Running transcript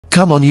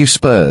Come on you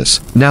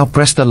Spurs, now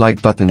press the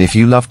like button if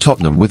you love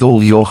Tottenham with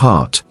all your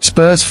heart.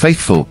 Spurs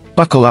faithful,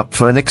 buckle up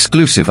for an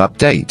exclusive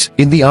update.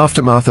 In the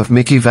aftermath of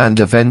Mickey van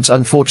der Ven's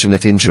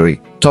unfortunate injury,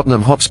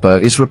 Tottenham Hotspur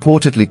is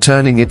reportedly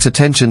turning its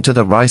attention to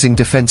the rising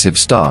defensive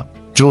star,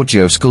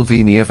 Giorgio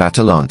Scolvini of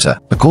Atalanta.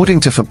 According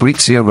to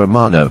Fabrizio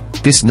Romano,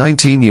 this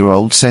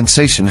 19-year-old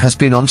sensation has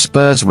been on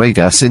Spurs'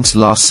 radar since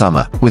last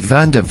summer, with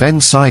Van der Ven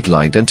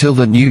sidelined until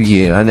the new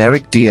year and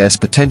Eric Dier's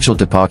potential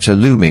departure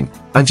looming.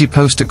 Ange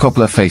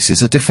Postecoglou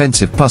faces a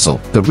defensive puzzle.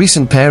 The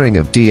recent pairing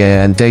of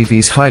Dier and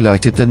Davies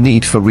highlighted the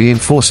need for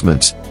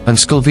reinforcements, and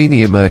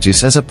Scolvini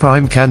emerges as a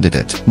prime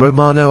candidate.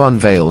 Romano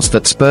unveils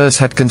that Spurs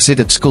had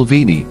considered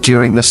Scolvini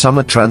during the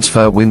summer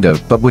transfer window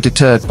but were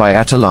deterred by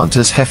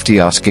Atalanta's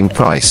hefty asking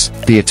price.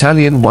 The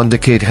Italian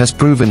wonderkid has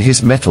proven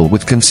his mettle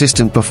with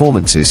consistent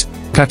performances,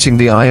 catching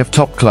the eye of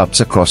top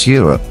clubs across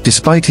Europe.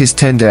 Despite his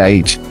tender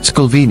age,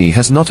 Scolvini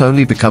has not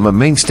only become a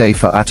mainstay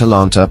for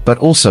Atalanta but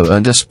also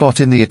earned a spot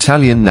in the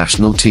Italian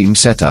national team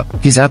setup.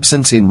 His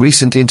absence in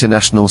recent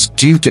internationals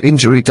due to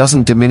injury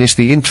doesn't diminish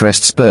the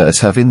interest Spurs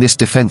have in this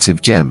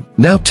defensive gem.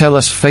 Now tell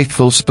us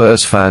faithful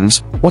Spurs fans,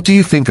 what do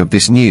you think of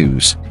this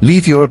news?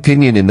 Leave your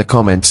opinion in the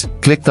comments,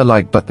 click the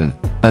like button,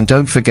 and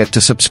don't forget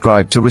to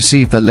subscribe to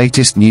receive the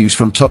latest news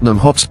from Tottenham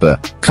Hotspur.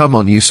 Come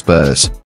on you Spurs.